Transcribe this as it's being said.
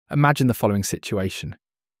Imagine the following situation.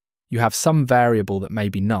 You have some variable that may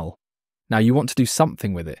be null. Now you want to do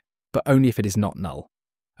something with it, but only if it is not null.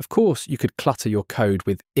 Of course, you could clutter your code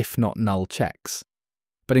with if not null checks.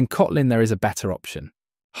 But in Kotlin there is a better option.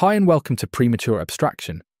 Hi and welcome to Premature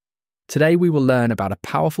Abstraction. Today we will learn about a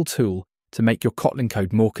powerful tool to make your Kotlin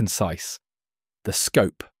code more concise, the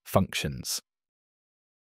scope functions.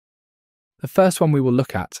 The first one we will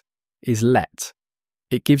look at is let.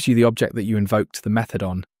 It gives you the object that you invoked the method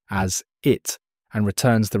on as it and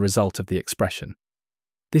returns the result of the expression.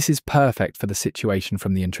 This is perfect for the situation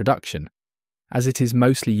from the introduction, as it is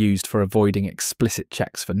mostly used for avoiding explicit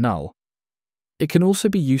checks for null. It can also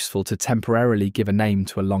be useful to temporarily give a name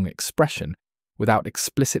to a long expression without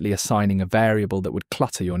explicitly assigning a variable that would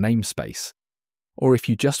clutter your namespace, or if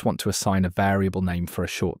you just want to assign a variable name for a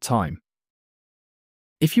short time.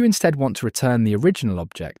 If you instead want to return the original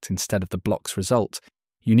object instead of the block's result,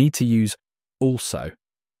 you need to use also.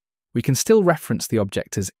 We can still reference the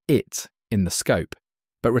object as it in the scope,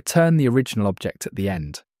 but return the original object at the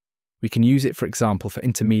end. We can use it, for example, for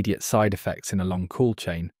intermediate side effects in a long call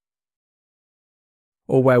chain,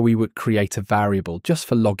 or where we would create a variable just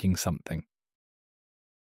for logging something.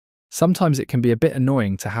 Sometimes it can be a bit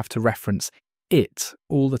annoying to have to reference it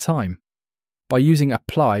all the time. By using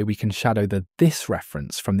apply, we can shadow the this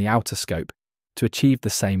reference from the outer scope to achieve the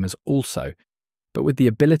same as also, but with the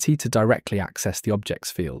ability to directly access the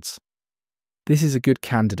objects fields. This is a good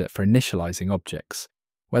candidate for initializing objects,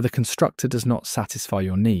 where the constructor does not satisfy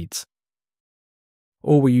your needs,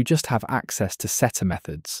 or where you just have access to setter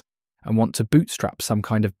methods and want to bootstrap some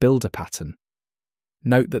kind of builder pattern.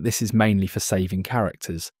 Note that this is mainly for saving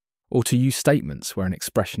characters, or to use statements where an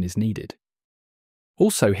expression is needed.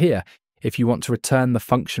 Also here, if you want to return the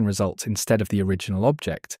function result instead of the original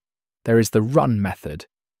object, there is the run method.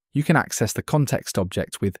 You can access the context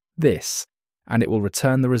object with this, and it will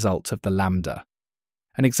return the result of the lambda.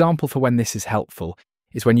 An example for when this is helpful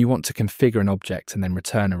is when you want to configure an object and then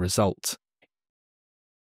return a result.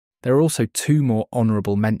 There are also two more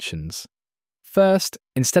honourable mentions. First,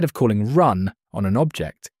 instead of calling run on an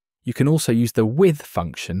object, you can also use the with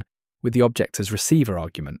function with the object as receiver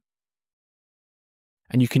argument.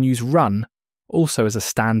 And you can use run also as a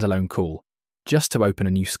standalone call, just to open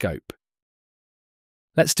a new scope.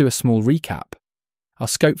 Let's do a small recap. Our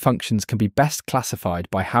scope functions can be best classified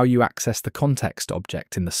by how you access the context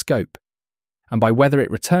object in the scope, and by whether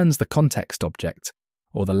it returns the context object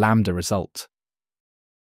or the lambda result.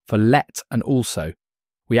 For let and also,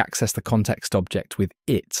 we access the context object with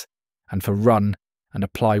it, and for run and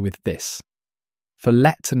apply with this. For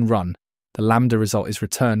let and run, the lambda result is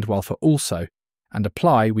returned, while for also and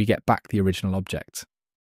apply we get back the original object.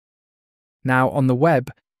 Now on the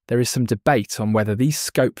web, there is some debate on whether these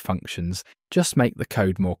scope functions just make the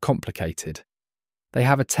code more complicated. They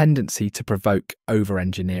have a tendency to provoke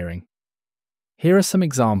over-engineering. Here are some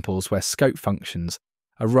examples where scope functions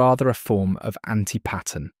are rather a form of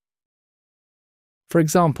anti-pattern. For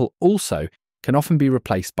example, also can often be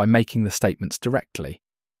replaced by making the statements directly.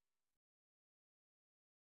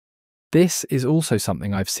 This is also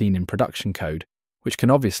something I've seen in production code, which can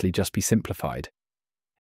obviously just be simplified.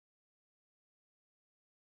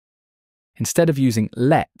 Instead of using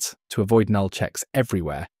let to avoid null checks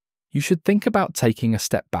everywhere, you should think about taking a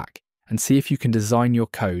step back and see if you can design your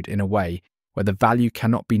code in a way where the value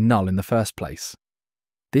cannot be null in the first place.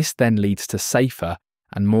 This then leads to safer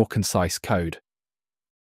and more concise code.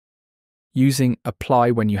 Using apply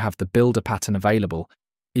when you have the builder pattern available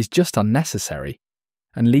is just unnecessary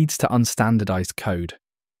and leads to unstandardized code.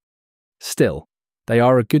 Still, they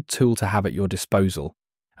are a good tool to have at your disposal,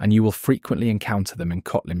 and you will frequently encounter them in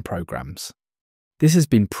Kotlin programs. This has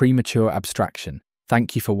been Premature Abstraction.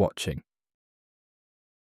 Thank you for watching.